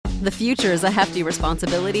The future is a hefty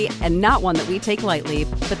responsibility and not one that we take lightly,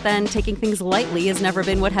 but then taking things lightly has never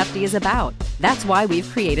been what Hefty is about. That's why we've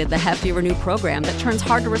created the Hefty Renew program that turns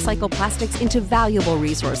hard-to-recycle plastics into valuable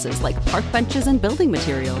resources like park benches and building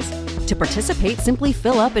materials. To participate, simply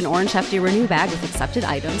fill up an orange Hefty Renew bag with accepted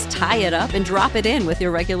items, tie it up, and drop it in with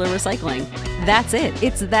your regular recycling. That's it.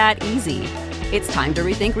 It's that easy. It's time to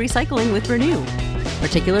rethink recycling with Renew.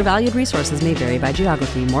 Particular valued resources may vary by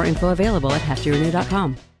geography. More info available at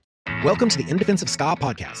heftyrenew.com. Welcome to the In Defense of Ska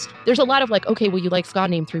podcast. There's a lot of like, okay, well, you like ska,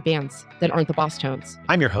 name 3 bands that aren't the Boss Tones.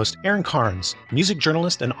 I'm your host, Aaron Carnes, music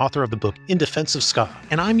journalist and author of the book In Defense of Ska.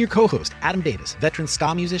 And I'm your co-host, Adam Davis, veteran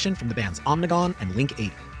ska musician from the bands Omnigone and Link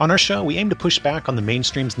 80. On our show, we aim to push back on the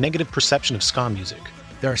mainstream's negative perception of ska music.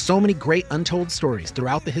 There are so many great untold stories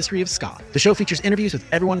throughout the history of ska. The show features interviews with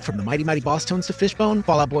everyone from the Mighty Mighty Boss Tones to Fishbone,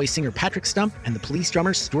 Fall Out Boy singer Patrick Stump, and the Police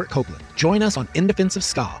drummer Stuart Copeland. Join us on In Defense of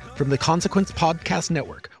Ska from the Consequence Podcast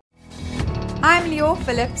Network. I'm Lior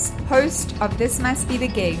Phillips, host of This Must Be the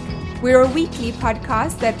Gig. We're a weekly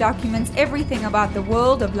podcast that documents everything about the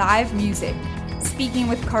world of live music, speaking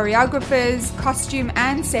with choreographers, costume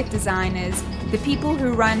and set designers, the people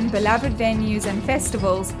who run beloved venues and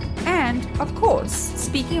festivals, and, of course,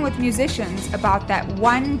 speaking with musicians about that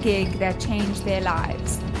one gig that changed their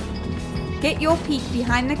lives. Get your peek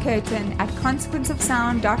behind the curtain at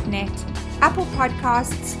consequenceofsound.net, Apple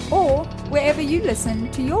Podcasts, or wherever you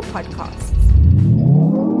listen to your podcasts.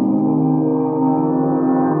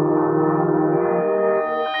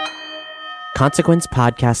 Consequence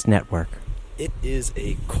Podcast Network. It is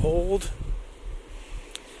a cold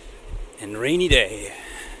and rainy day,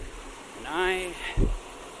 and I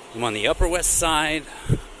am on the Upper West Side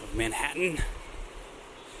of Manhattan,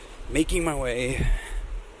 making my way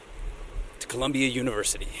to Columbia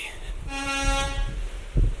University.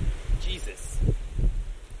 Jesus.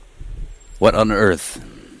 What on earth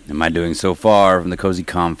am I doing so far from the cozy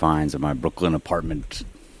confines of my Brooklyn apartment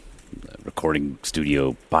recording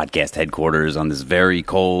studio podcast headquarters on this very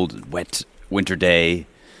cold, wet winter day,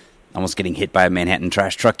 almost getting hit by a Manhattan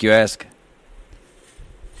trash truck, you ask?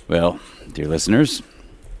 Well, dear listeners,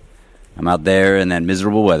 I'm out there in that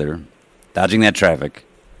miserable weather, dodging that traffic,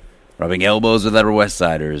 rubbing elbows with other West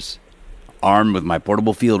Siders, armed with my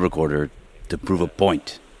portable field recorder to prove a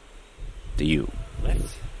point to you.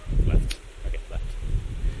 Left. Okay, left.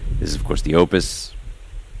 This is, of course, The Opus,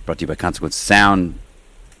 brought to you by Consequence Sound,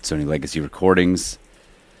 Sony Legacy Recordings.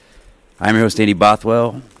 I'm your host, Andy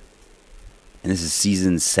Bothwell, and this is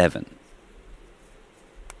Season 7.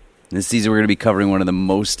 In this season, we're going to be covering one of the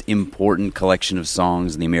most important collection of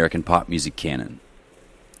songs in the American pop music canon.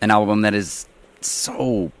 An album that is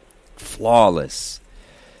so flawless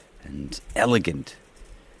and elegant,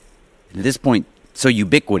 and at this point, so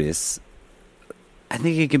ubiquitous, I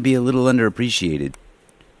think it can be a little underappreciated,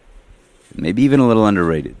 maybe even a little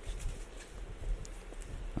underrated.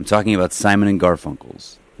 I'm talking about Simon &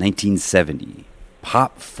 Garfunkel's 1970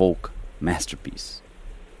 pop-folk masterpiece.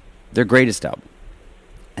 Their greatest album,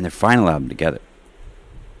 and their final album together,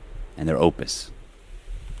 and their opus,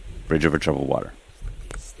 Bridge Over Troubled Water.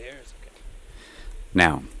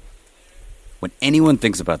 Now, when anyone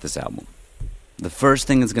thinks about this album, the first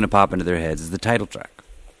thing that's going to pop into their heads is the title track.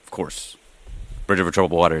 Of course, Bridge Over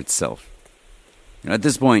Troubled Water itself. You know, at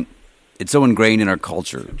this point, it's so ingrained in our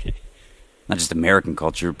culture, not just American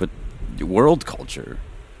culture, but world culture,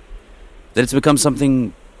 that it's become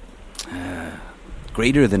something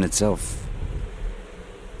greater than itself.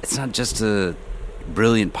 It's not just a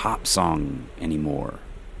brilliant pop song anymore.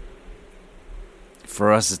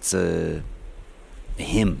 For us, it's a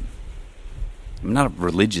hymn. Not a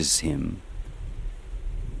religious hymn.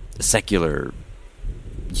 A secular,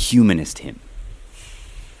 humanist hymn.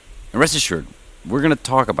 And rest assured, we're going to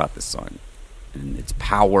talk about this song and its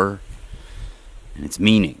power and its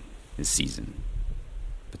meaning this season.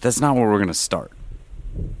 But that's not where we're going to start.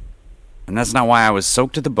 And that's not why I was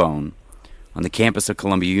soaked to the bone on the campus of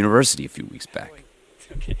Columbia University a few weeks back.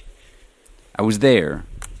 Okay. I was there,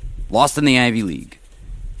 lost in the Ivy League,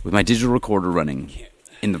 with my digital recorder running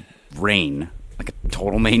in the rain like a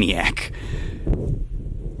total maniac,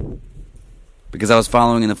 because I was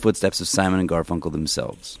following in the footsteps of Simon and Garfunkel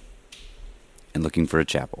themselves and looking for a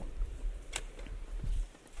chapel.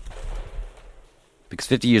 Because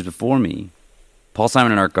 50 years before me, Paul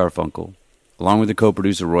Simon and Art Garfunkel, along with their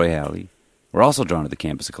co-producer Roy Halley, were also drawn to the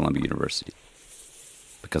campus of Columbia University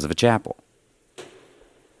because of a chapel.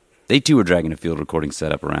 They too were dragging a field recording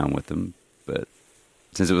setup around with them, but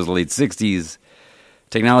since it was the late 60s,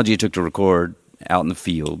 technology it took to record out in the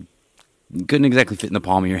field couldn't exactly fit in the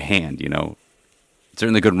palm of your hand, you know. It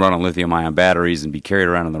certainly couldn't run on lithium-ion batteries and be carried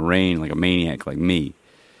around in the rain like a maniac like me.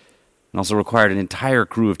 and also required an entire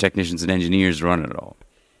crew of technicians and engineers to run it all.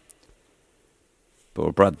 But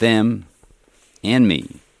what brought them and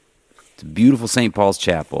me to beautiful St. Paul's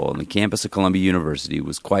Chapel on the campus of Columbia University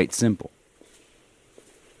was quite simple.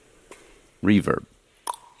 Reverb.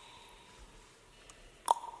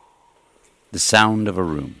 The sound of a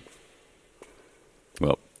room.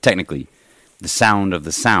 Well, technically, the sound of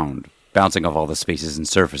the sound bouncing off all the spaces and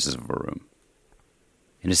surfaces of a room.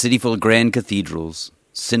 In a city full of grand cathedrals,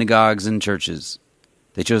 synagogues, and churches,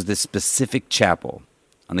 they chose this specific chapel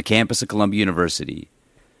on the campus of Columbia University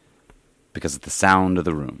because of the sound of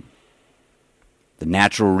the room. The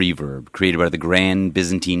natural reverb created by the grand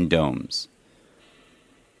Byzantine domes.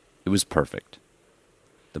 It was perfect.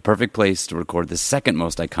 The perfect place to record the second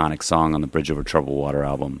most iconic song on the Bridge Over Troubled Water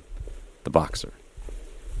album, The Boxer.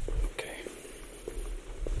 Okay.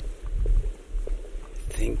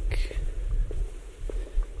 I think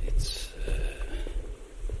it's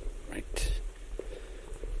right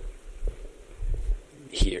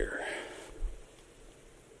here.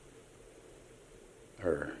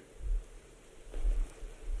 Or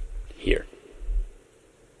here.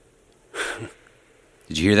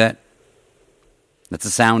 Did you hear that? That's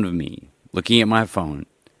the sound of me looking at my phone,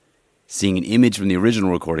 seeing an image from the original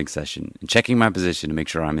recording session, and checking my position to make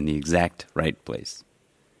sure I'm in the exact right place.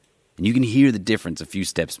 And you can hear the difference a few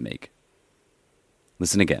steps make.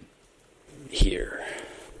 Listen again. Here.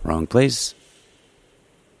 Wrong place.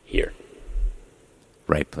 Here.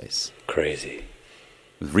 Right place. Crazy.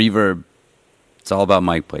 With reverb, it's all about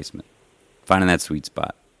mic placement. Finding that sweet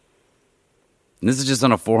spot. And this is just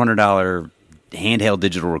on a $400 handheld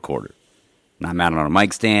digital recorder. Not mounted on a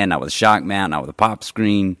mic stand, not with a shock mount, not with a pop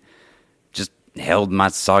screen. Just held in my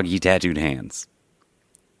soggy tattooed hands.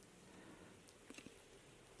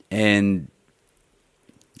 And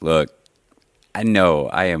look, I know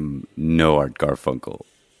I am no Art Garfunkel.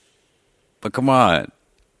 But come on.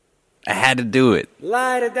 I had to do it.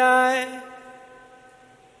 Light-a-die.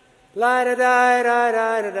 Light-a-die,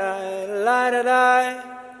 die-die-die-die,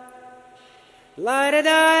 light-a-die.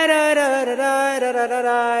 Light-a-die, die-die-die-die,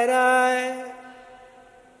 die-die-die-die.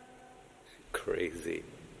 Crazy.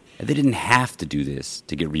 And they didn't have to do this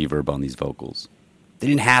to get reverb on these vocals. They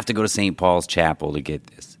didn't have to go to St. Paul's Chapel to get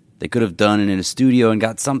this. They could have done it in a studio and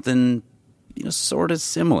got something, sort of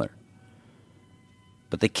similar.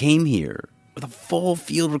 But they came here with a full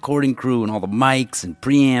field recording crew and all the mics and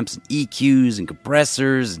preamps and EQs and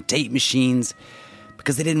compressors and tape machines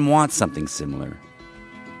because they didn't want something similar.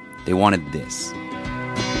 They wanted this.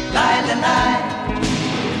 La la la.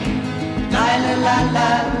 La la la la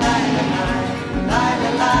la la la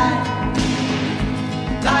la la.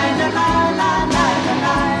 La la la la la la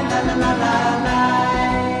la la la la.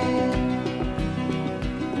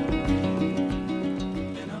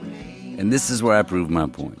 And this is where I prove my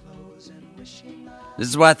point. This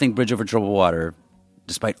is why I think Bridge Over Troubled Water,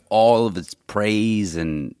 despite all of its praise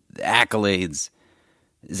and accolades,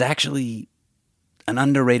 is actually an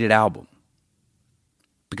underrated album.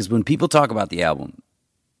 Because when people talk about the album,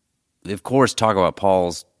 they of course talk about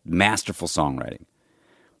Paul's masterful songwriting.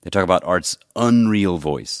 They talk about Art's unreal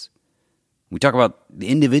voice. We talk about the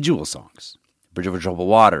individual songs. Bridge Over Troubled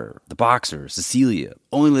Water, The Boxer, Cecilia,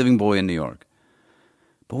 Only Living Boy in New York.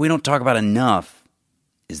 But what we don't talk about enough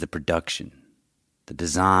is the production, the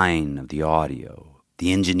design of the audio,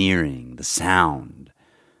 the engineering, the sound,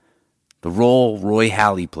 the role Roy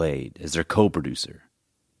Halley played as their co-producer.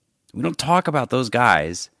 We don't talk about those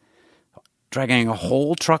guys dragging a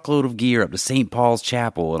whole truckload of gear up to St. Paul's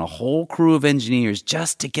Chapel and a whole crew of engineers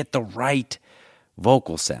just to get the right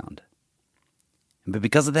vocal sound. But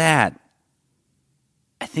because of that,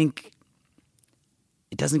 I think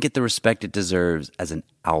it doesn't get the respect it deserves as an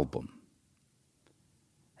album,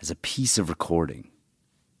 as a piece of recording.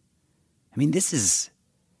 I mean, this is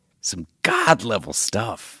some God-level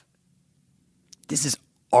stuff. This is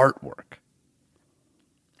artwork.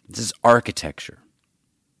 This is architecture.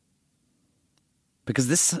 Because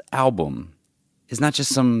this album is not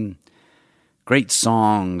just some great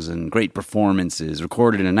songs and great performances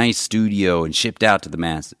recorded in a nice studio and shipped out to the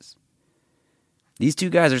masses. These two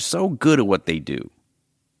guys are so good at what they do.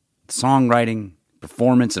 Songwriting,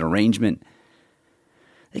 performance, and arrangement.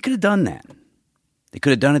 They could have done that. They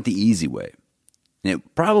could have done it the easy way. And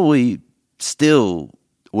it probably still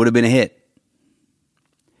would have been a hit.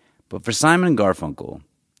 But for Simon and Garfunkel,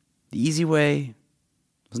 the easy way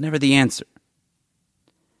was never the answer.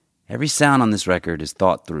 Every sound on this record is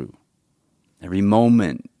thought through. Every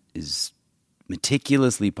moment is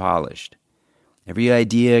meticulously polished. Every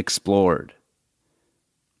idea explored.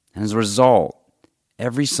 And as a result,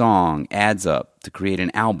 every song adds up to create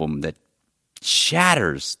an album that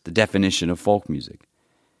shatters the definition of folk music.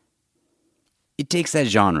 It takes that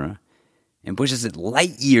genre and pushes it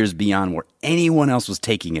light years beyond where anyone else was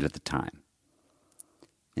taking it at the time.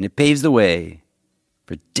 And it paves the way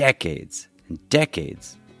for decades and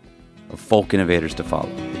decades of folk innovators to follow.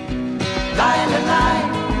 La la la,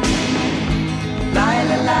 la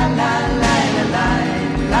la la la la la la,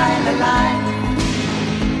 la la la,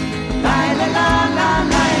 la la la la la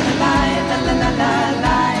la la la la la, la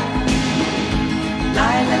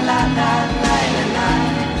la la la la la la,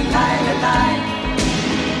 la la la, la la la la la la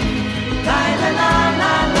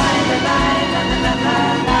la la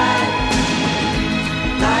la la,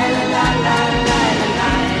 la la la la la la la, la la la la.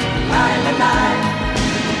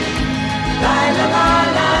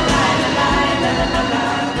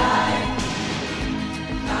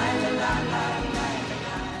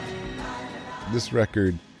 This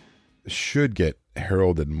record should get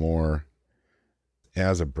heralded more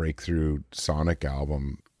as a breakthrough sonic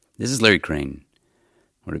album. This is Larry Crane.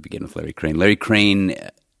 Where do we begin with Larry Crane? Larry Crane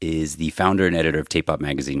is the founder and editor of Tape Op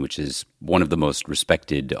Magazine, which is one of the most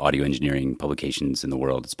respected audio engineering publications in the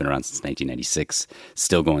world. It's been around since 1996,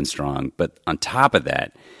 still going strong. But on top of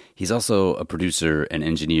that, he's also a producer and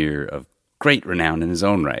engineer of great renown in his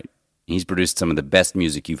own right. He's produced some of the best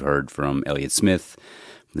music you've heard from Elliott Smith,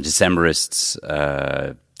 the Decemberists,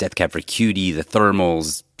 Death Cab for Cutie, the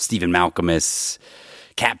Thermals, Stephen Malkmus,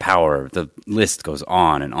 Cat Power. The list goes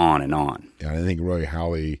on and on and on. Yeah, I think Roy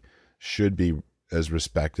Halley should be as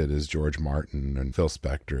respected as George Martin and Phil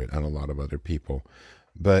Spector and a lot of other people.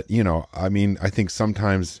 But, I think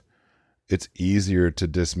sometimes it's easier to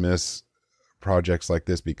dismiss projects like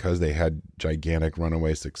this because they had gigantic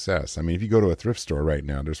runaway success. I mean, if you go to a thrift store right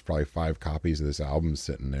now, there's probably 5 copies of this album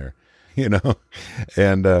sitting there,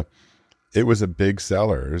 and it was a big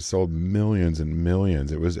seller. It sold millions and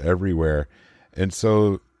millions. It was everywhere. And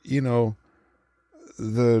so,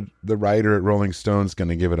 the writer at Rolling Stone's going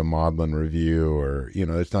to give it a maudlin review, or,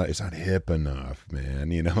 it's not hip enough,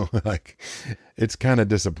 man. Like, it's kind of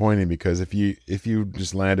disappointing because if you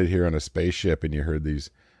just landed here on a spaceship and you heard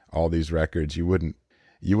all these records, you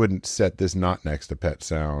wouldn't set this not next to Pet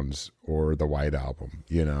Sounds or the White Album,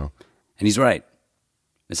 And he's right.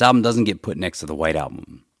 This album doesn't get put next to the White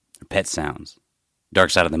Album, or Pet Sounds,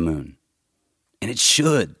 Dark Side of the Moon. And it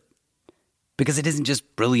should, because it isn't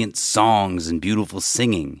just brilliant songs and beautiful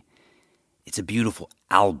singing. It's a beautiful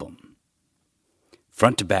album,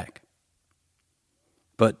 front to back.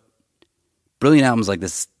 But brilliant albums like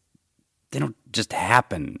this, they don't just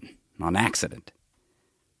happen on accident.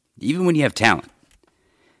 Even when you have talent.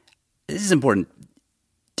 This is important.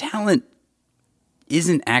 Talent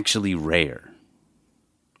isn't actually rare.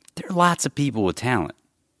 There are lots of people with talent.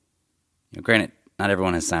 Granted, not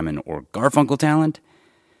everyone has Simon or Garfunkel talent,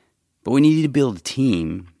 but when you need to build a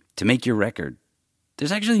team to make your record,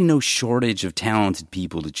 there's actually no shortage of talented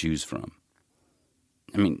people to choose from.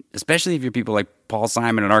 Especially if you're people like Paul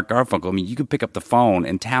Simon and Art Garfunkel, you could pick up the phone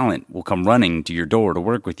and talent will come running to your door to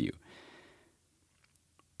work with you.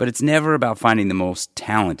 But it's never about finding the most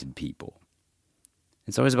talented people.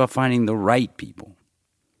 It's always about finding the right people.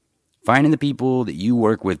 Finding the people that you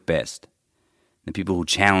work with best. The people who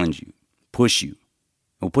challenge you, push you,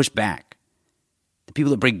 will push back. The people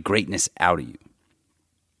that bring greatness out of you.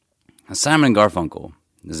 Now, Simon and Garfunkel,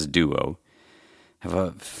 as a duo, have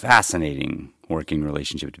a fascinating working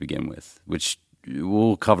relationship to begin with, which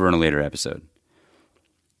we'll cover in a later episode.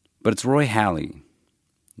 But it's Roy Halley,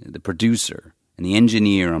 the producer, and the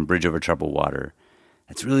engineer on Bridge Over Troubled Water,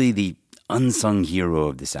 that's really the unsung hero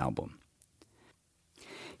of this album.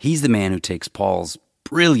 He's the man who takes Paul's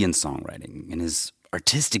brilliant songwriting and his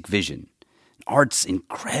artistic vision, Art's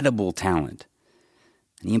incredible talent,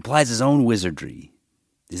 and he applies his own wizardry,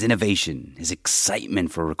 his innovation, his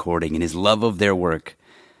excitement for recording, and his love of their work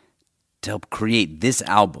to help create this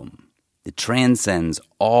album that transcends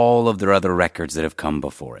all of their other records that have come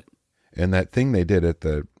before it. And that thing they did at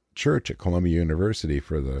the church at Columbia University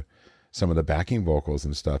for some of the backing vocals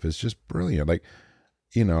and stuff is just brilliant. Like,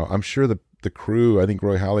 I'm sure the crew, I think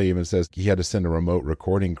Roy Halley even says he had to send a remote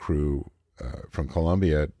recording crew from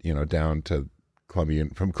Columbia, down to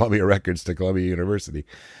from Columbia Records to Columbia University,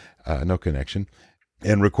 no connection,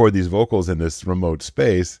 and record these vocals in this remote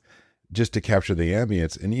space just to capture the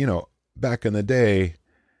ambience. And, back in the day,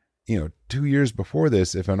 2 years before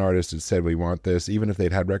this, if an artist had said, we want this, even if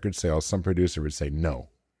they'd had record sales, some producer would say no.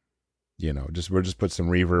 We'll just put some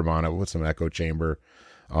reverb on it, we'll put some echo chamber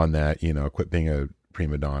on that, quit being a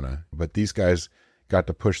prima donna. But these guys got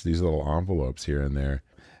to push these little envelopes here and there.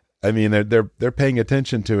 They're paying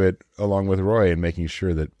attention to it along with Roy and making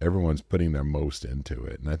sure that everyone's putting their most into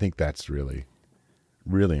it. And I think that's really,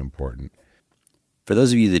 really important. For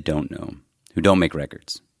those of you that don't know, who don't make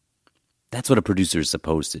records, that's what a producer is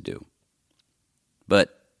supposed to do.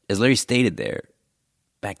 But as Larry stated there,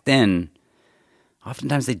 back then,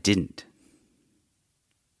 oftentimes they didn't.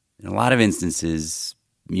 In a lot of instances,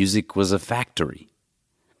 music was a factory.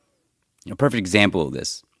 A perfect example of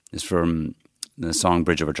this is from the song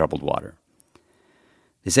Bridge Over Troubled Water.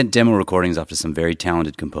 They sent demo recordings off to some very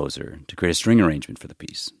talented composer to create a string arrangement for the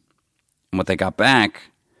piece. And what they got back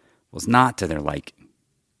was not to their liking.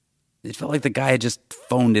 It felt like the guy had just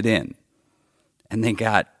phoned it in. And they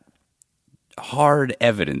got hard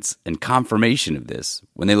evidence and confirmation of this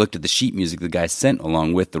when they looked at the sheet music the guy sent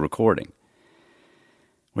along with the recording,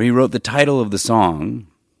 where he wrote the title of the song,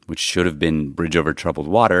 which should have been Bridge Over Troubled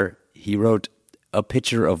Water. He wrote A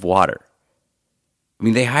Pitcher of Water. I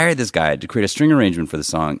mean, they hired this guy to create a string arrangement for the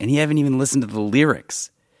song, and he hadn't even listened to the lyrics,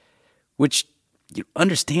 which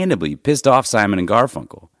understandably pissed off Simon and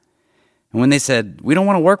Garfunkel. And when they said, we don't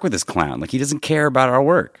want to work with this clown, like he doesn't care about our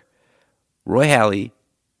work, Roy Halley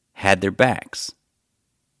had their backs.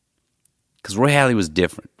 Because Roy Halley was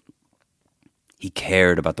different. He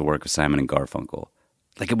cared about the work of Simon and Garfunkel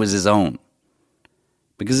like it was his own.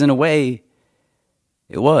 Because in a way,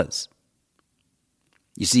 it was.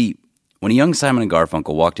 You see, when a young Simon and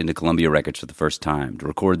Garfunkel walked into Columbia Records for the first time to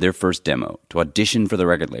record their first demo, to audition for the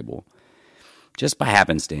record label, just by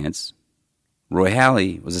happenstance, Roy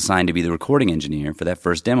Halley was assigned to be the recording engineer for that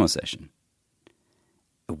first demo session.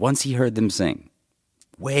 But once he heard them sing,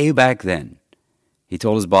 way back then, he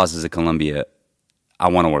told his bosses at Columbia, I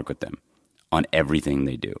want to work with them on everything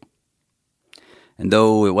they do. And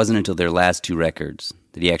though it wasn't until their last two records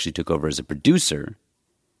that he actually took over as a producer,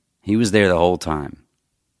 he was there the whole time,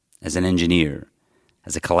 as an engineer,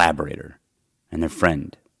 as a collaborator, and their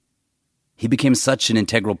friend. He became such an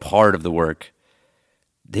integral part of the work,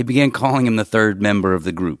 they began calling him the third member of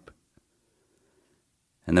the group.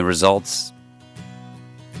 And the results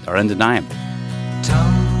are undeniable.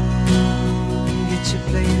 Tom, get your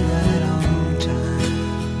plane right on time.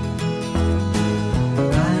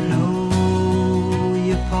 I know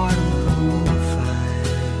you're part of the whole fine.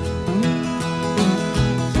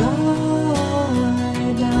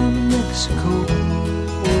 Fly down to Mexico.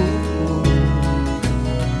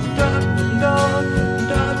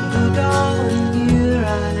 Here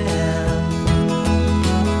I am,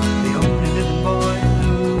 the only little boy in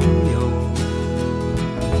New York.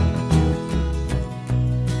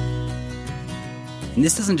 And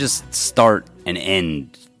this doesn't just start and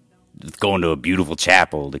end with going to a beautiful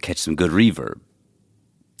chapel to catch some good reverb.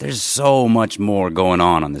 There's so much more going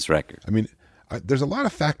on this record. I mean, there's a lot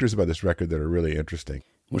of factors about this record that are really interesting.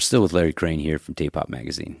 We're still with Larry Crane here from Tape Pop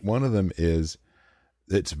Magazine. One of them is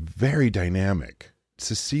it's very dynamic.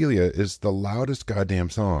 Cecilia is the loudest goddamn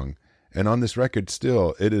song. And on this record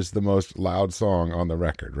still, it is the most loud song on the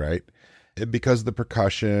record, right? Because of the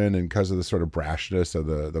percussion and because of the sort of brashness of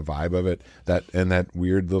the vibe of it, that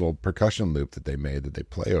weird little percussion loop that they made that they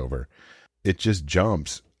play over, it just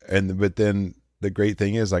jumps. But then the great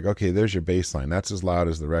thing is, like, okay, there's your bass line. That's as loud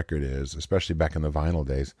as the record is, especially back in the vinyl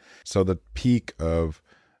days. So the peak of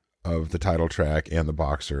the title track and the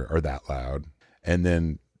boxer are that loud. And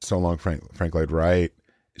then So Long Frank Lloyd Wright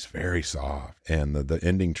is very soft. And the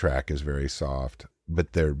ending track is very soft.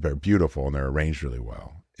 But they're beautiful and they're arranged really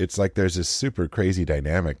well. It's like there's this super crazy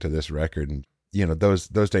dynamic to this record. And, you know, those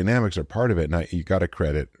dynamics are part of it. And you got to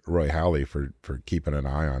credit Roy Halley for keeping an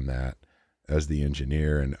eye on that as the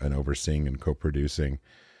engineer and overseeing and co-producing.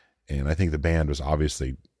 And I think the band was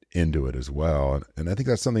obviously into it as well. And I think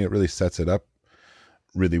that's something that really sets it up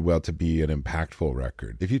really well to be an impactful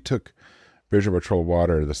record. If you took Bridge Over Troubled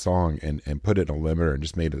Water, the song, and put it in a limiter and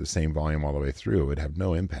just made it the same volume all the way through, it would have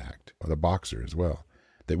no impact. Or the boxer as well.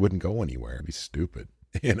 They wouldn't go anywhere. It'd be stupid,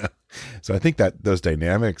 you know? So I think those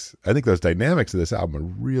dynamics of this album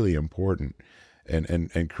are really important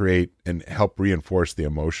and create and help reinforce the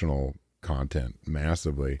emotional content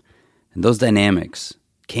massively. And those dynamics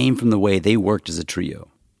came from the way they worked as a trio.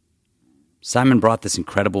 Simon brought this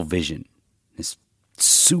incredible vision, this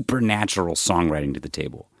supernatural songwriting to the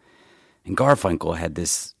table. And Garfunkel had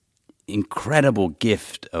this incredible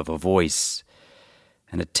gift of a voice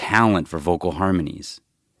and a talent for vocal harmonies.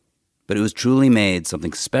 But it was truly made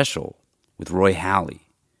something special with Roy Halley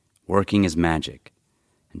working his magic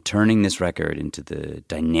and turning this record into the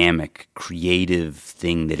dynamic, creative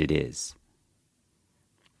thing that it is.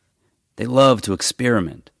 They love to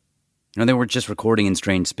experiment. You know, they weren't just recording in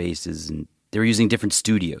strange spaces, and they were using different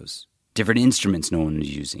studios, different instruments no one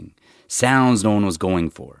was using, sounds no one was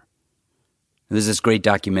going for. And there's this great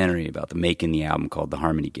documentary about the making the album called The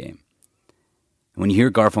Harmony Game. And when you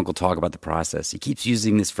hear Garfunkel talk about the process, he keeps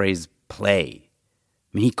using this phrase, play.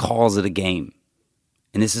 mean, he calls it a game.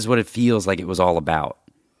 And this is what it feels like it was all about.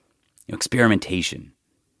 Experimentation.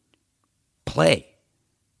 Play.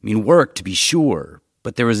 I mean, work, to be sure,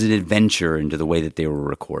 but there was an adventure into the way that they were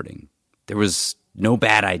recording. There was no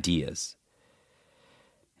bad ideas.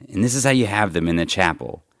 And this is how you have them in the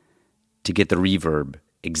chapel to get the reverb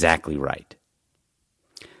exactly right.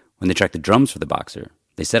 When they tracked the drums for the Boxer,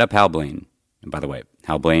 they set up Hal Blaine. And by the way,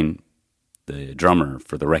 Hal Blaine, the drummer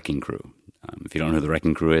for the Wrecking Crew. If you don't know who the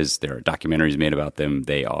Wrecking Crew is, there are documentaries made about them.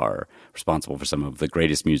 They are responsible for some of the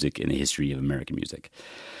greatest music in the history of American music.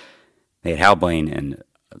 They had Hal Blaine, and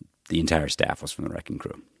the entire staff was from the Wrecking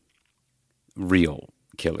Crew. Real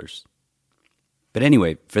killers. But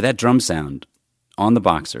anyway, for that drum sound on the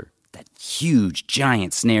Boxer, that huge,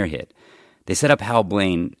 giant snare hit, they set up Hal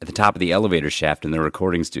Blaine at the top of the elevator shaft in the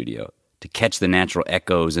recording studio to catch the natural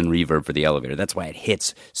echoes and reverb for the elevator. That's why it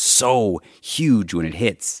hits so huge when it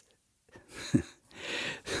hits.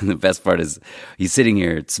 The best part is he's sitting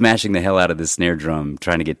here smashing the hell out of this snare drum,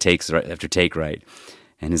 trying to get takes right after take right.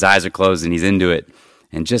 And his eyes are closed and he's into it.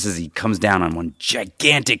 And just as he comes down on one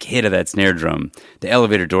gigantic hit of that snare drum, the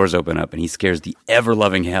elevator doors open up and he scares the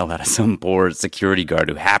ever-loving hell out of some poor security guard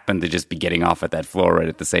who happened to just be getting off at that floor right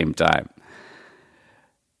at the same time. I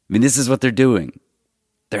mean, this is what they're doing.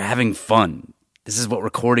 They're having fun. This is what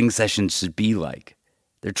recording sessions should be like.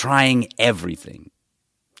 They're trying everything.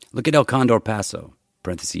 Look at El Condor Paso,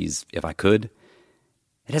 parentheses, if I could.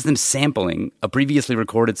 It has them sampling a previously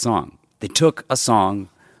recorded song. They took a song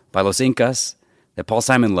by Los Incas that Paul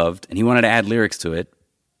Simon loved, and he wanted to add lyrics to it.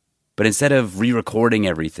 But instead of re-recording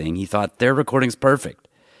everything, he thought their recording's perfect.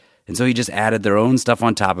 And so he just added their own stuff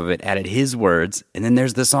on top of it, added his words, and then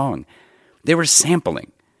there's the song. They were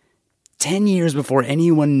sampling 10 years before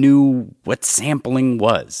anyone knew what sampling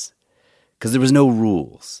was, because there was no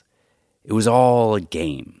rules. It was all a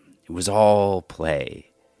game. It was all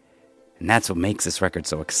play. And that's what makes this record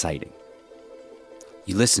so exciting.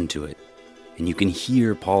 You listen to it, and you can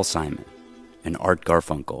hear Paul Simon and Art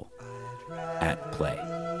Garfunkel at play.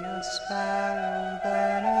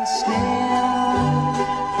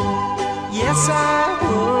 Yes, I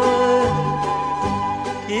would.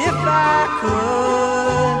 If I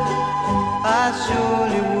could, I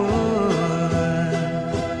surely would.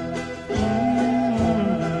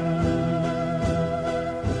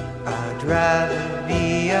 I'd rather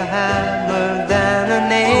be a hammer than a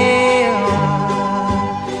nail.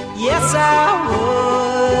 Yes, I would.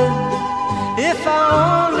 If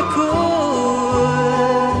I only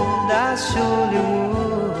could, I surely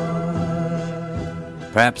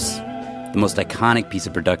would. Perhaps the most iconic piece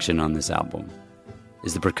of production on this album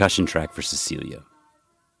is the percussion track for Cecilia.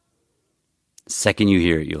 The second you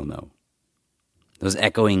hear it, you'll know. Those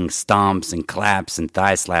echoing stomps and claps and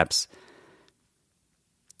thigh slaps,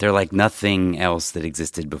 they're like nothing else that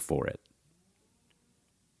existed before it.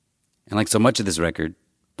 And like so much of this record,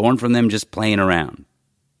 born from them just playing around.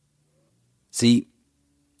 See,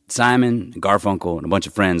 Simon, Garfunkel, and a bunch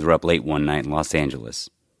of friends were up late one night in Los Angeles.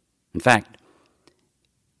 In fact,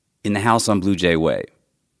 in the house on Blue Jay Way,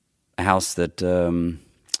 a house that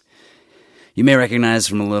you may recognize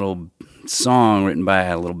from a little song written by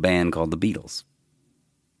a little band called the Beatles.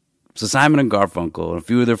 So Simon and Garfunkel and a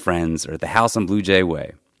few of their friends are at the house on Blue Jay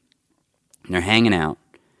Way. And they're hanging out,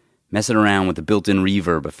 messing around with the built-in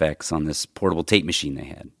reverb effects on this portable tape machine they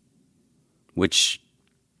had, which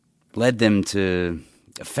led them to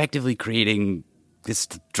effectively creating this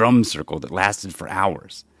drum circle that lasted for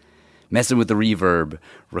hours. Messing with the reverb,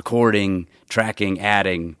 recording, tracking,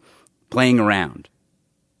 adding, playing around.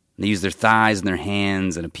 They used their thighs and their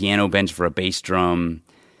hands and a piano bench for a bass drum.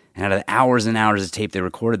 And out of the hours and hours of tape they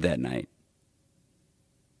recorded that night,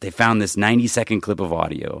 they found this 90-second clip of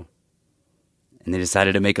audio, and they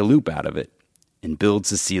decided to make a loop out of it and build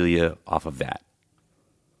Cecilia off of that.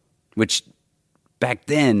 Which, back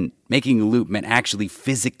then, making a loop meant actually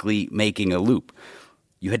physically making a loop.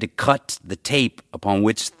 You had to cut the tape upon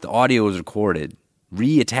which the audio was recorded,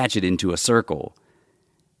 reattach it into a circle,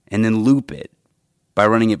 and then loop it by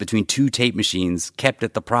running it between two tape machines kept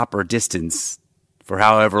at the proper distance for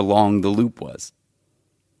however long the loop was.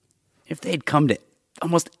 If they'd come to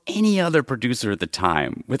almost any other producer at the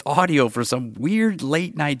time with audio for some weird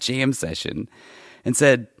late-night jam session and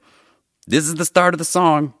said, "This is the start of the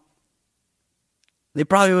song," they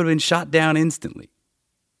probably would have been shot down instantly.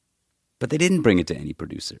 But they didn't bring it to any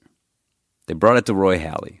producer. They brought it to Roy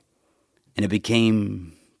Halley, and it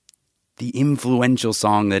became the influential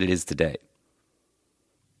song that it is today.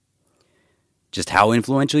 Just how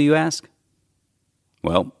influential, you ask?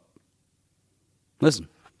 Well, listen.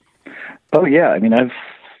 Oh, yeah. I mean, I've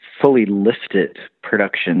fully lifted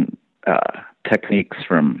production techniques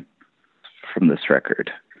from this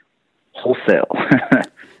record wholesale.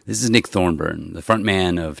 This is Nick Thornburn, the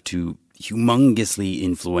frontman of two humongously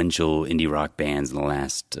influential indie rock bands in the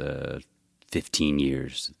last 15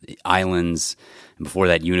 years. The Islands, and before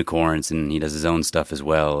that Unicorns, and he does his own stuff as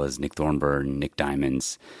well as Nick Thornburn, Nick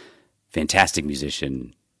Diamonds. Fantastic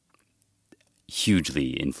musician, hugely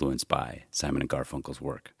influenced by Simon and Garfunkel's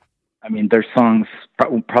work. I mean, their songs,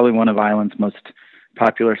 probably one of Island's most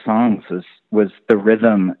popular songs was the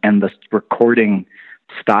rhythm and the recording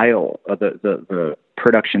style, the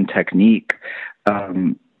production technique,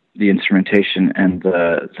 the instrumentation and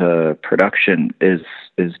the production is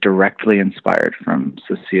directly inspired from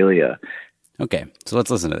Cecilia. Okay, so let's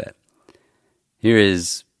listen to that. Here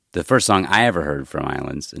is the first song I ever heard from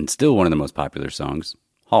Islands, and still one of the most popular songs,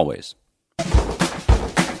 Hallways.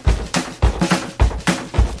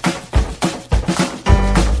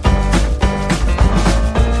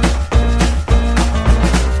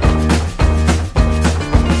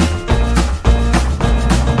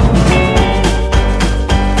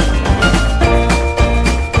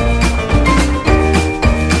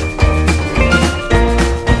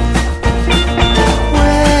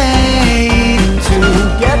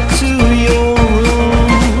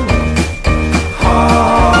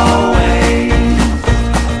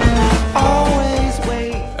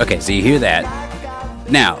 Okay, so you hear that.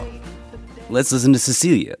 Now, let's listen to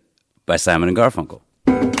Cecilia by Simon and Garfunkel.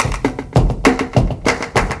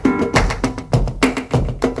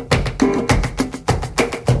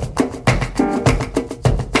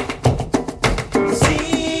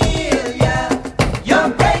 Cecilia, you're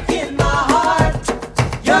breaking my heart.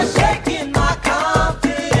 You're shaking my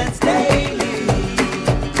confidence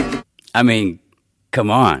daily. I mean, come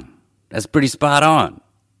on. That's pretty spot on,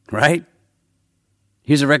 right?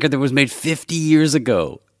 Here's a record that was made 50 years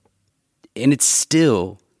ago, and it's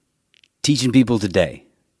still teaching people today.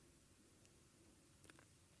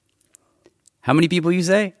 How many people, you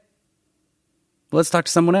say? Well, let's talk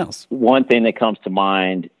to someone else. One thing that comes to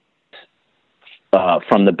mind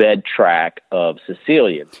from the bed track of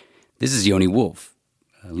Cecilia. This is Yoni Wolf,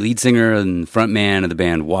 lead singer and frontman of the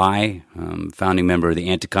band Y, founding member of the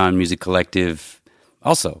Anticon Music Collective.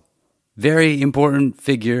 Also, very important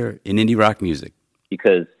figure in indie rock music.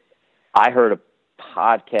 Because I heard a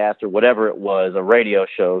podcast or whatever it was, a radio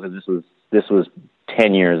show, because this was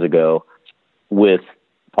 10 years ago, with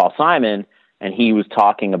Paul Simon, and he was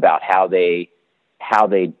talking about how they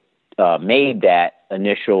made that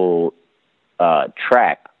initial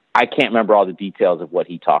track. I can't remember all the details of what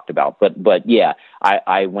he talked about, but yeah,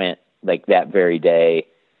 I went like that very day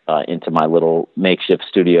into my little makeshift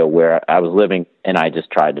studio where I was living, and I just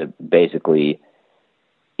tried to basically,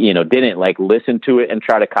 didn't like listen to it and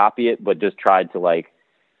try to copy it, but just tried to like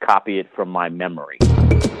copy it from my memory.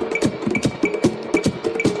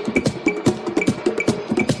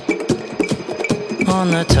 On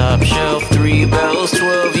the top shelf, 3 bells,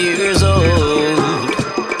 12 years old.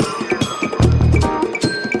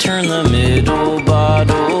 Turn the middle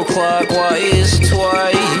bottle clockwise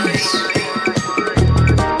twice.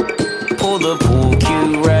 Pull the pool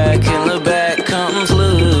cue rack and the back comes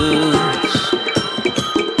loose.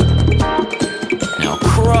 Now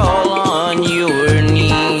crawl on your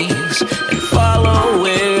knees and follow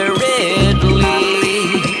where it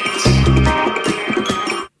leads.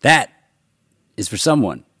 That is For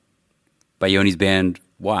Someone by Yoni's band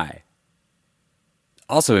Y.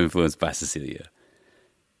 Also influenced by Cecilia.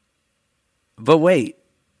 But wait,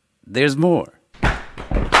 there's more.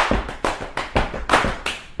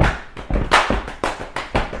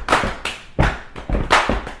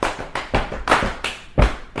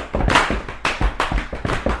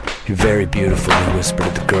 You're very beautiful, he whispered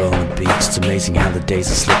to the girl on the beach. It's amazing how the days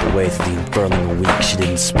will slip away through the unfurling week. She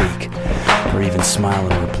didn't speak, or even smile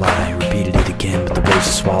in reply. Repeated it again, but the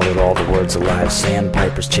waves swallowed all the words alive.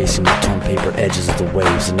 Sandpipers chasing the torn paper edges of the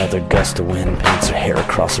waves. Another gust of wind paints her hair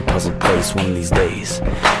across her puzzled face. One of these days,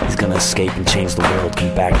 he's gonna escape and change the world.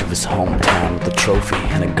 Come back to his hometown with a trophy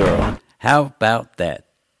and a girl. How about that?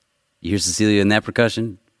 You hear Cecilia in that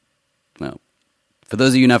percussion? Well, for those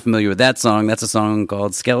of you not familiar with that song, that's a song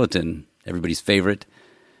called Skeleton, everybody's favorite,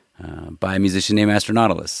 by a musician named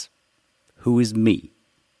Astronautilus, who is me.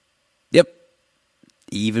 Yep,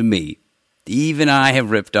 even me. Even I have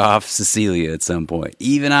ripped off Cecilia at some point.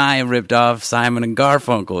 Even I have ripped off Simon and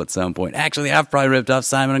Garfunkel at some point. Actually, I've probably ripped off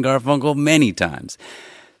Simon and Garfunkel many times.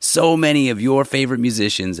 So many of your favorite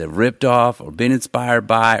musicians have ripped off or been inspired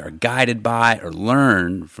by or guided by or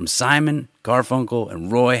learned from Simon, Garfunkel,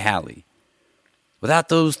 and Roy Halley. Without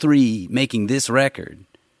those three making this record,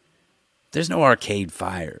 there's no Arcade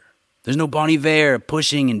Fire There's no Bon Iver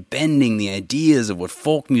pushing and bending the ideas of what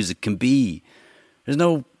folk music can be. There's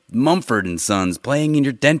no Mumford & Sons playing in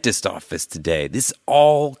your dentist office today. This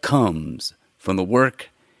all comes from the work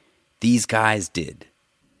these guys did,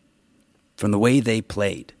 from the way they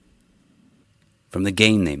played, from the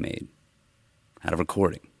game they made out of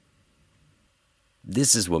recording.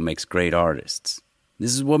 This is what makes great artists.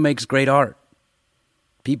 This is what makes great art.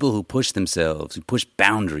 People who push themselves, who push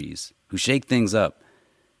boundaries, who shake things up,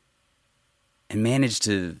 and manage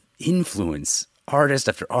to influence artist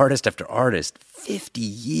after artist after artist 50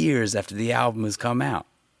 years after the album has come out.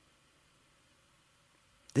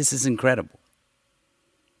 This is incredible.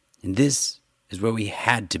 And this is where we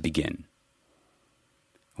had to begin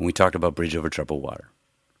when we talked about Bridge Over Troubled Water.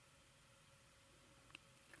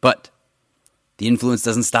 But the influence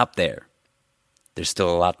doesn't stop there. There's still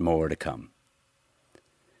a lot more to come.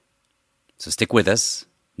 So stick with us.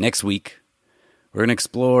 Next week, we're going to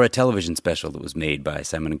explore a television special that was made by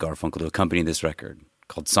Simon and Garfunkel to accompany this record,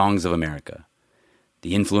 called Songs of America.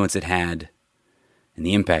 The influence it had, and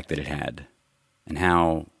the impact that it had, and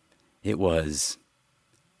how it was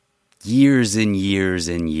years and years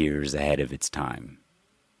and years ahead of its time.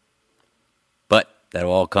 But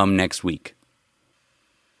that'll all come next week.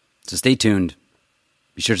 So stay tuned.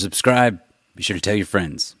 Be sure to subscribe. Be sure to tell your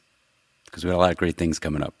friends, because we got a lot of great things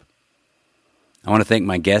coming up. I want to thank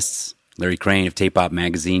my guests, Larry Crane of Tape Op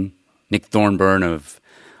Magazine, Nick Thornburn of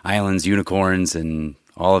Islands, Unicorns, and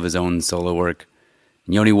all of his own solo work,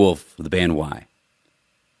 and Yoni Wolf of the band Y.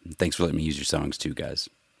 And thanks for letting me use your songs too, guys.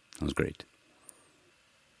 That was great.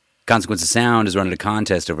 Consequence of Sound is running a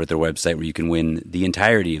contest over at their website where you can win the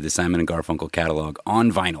entirety of the Simon & Garfunkel catalog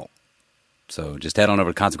on vinyl. So just head on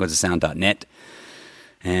over to consequenceofsound.net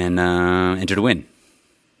and enter to win.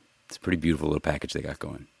 It's a pretty beautiful little package they got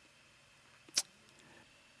going.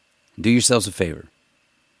 Do yourselves a favor.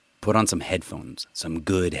 Put on some headphones, some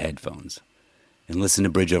good headphones, and listen to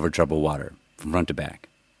Bridge Over Troubled Water from front to back.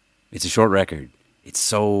 It's a short record. It's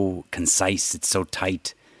so concise. It's so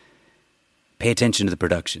tight. Pay attention to the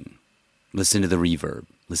production. Listen to the reverb.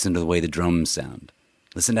 Listen to the way the drums sound.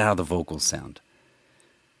 Listen to how the vocals sound.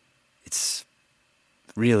 It's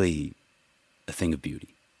really a thing of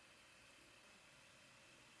beauty.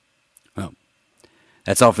 Well,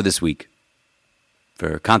 that's all for this week.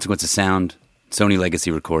 For Consequence of Sound, Sony Legacy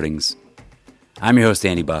Recordings, I'm your host,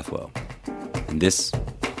 Andy Bothwell, and this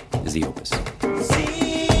is The Opus.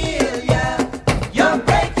 You're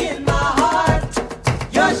breaking my heart.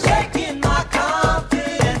 You're shaking my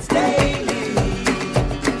confidence daily.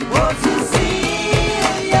 Oh,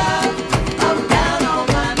 Cecilia, I'm down on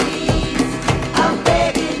my knees. I'm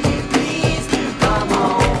begging you, please, to come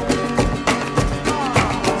home.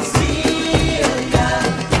 Cecilia,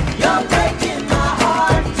 you're breaking my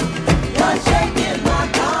heart. You're shaking my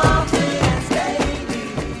confidence daily.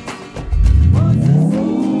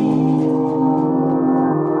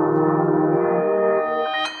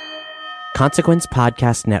 Consequence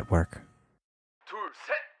Podcast Network.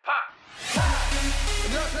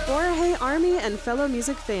 Hey Army and fellow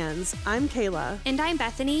music fans, I'm Kayla. And I'm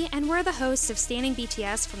Bethany, and we're the hosts of Standing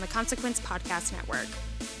BTS from the Consequence Podcast Network.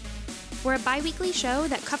 We're a bi-weekly show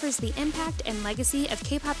that covers the impact and legacy of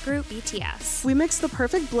K-pop group BTS. We mix the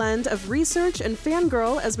perfect blend of research and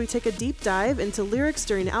fangirl as we take a deep dive into lyrics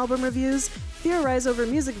during album reviews, theorize over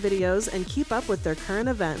music videos, and keep up with their current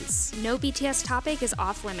events. No BTS topic is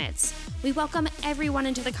off limits. We welcome everyone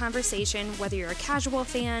into the conversation, whether you're a casual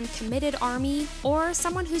fan, committed ARMY, or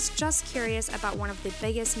someone who's just curious about one of the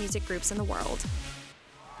biggest music groups in the world.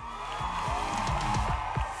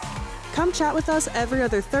 Come chat with us every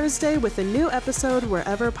other Thursday with a new episode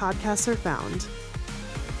wherever podcasts are found.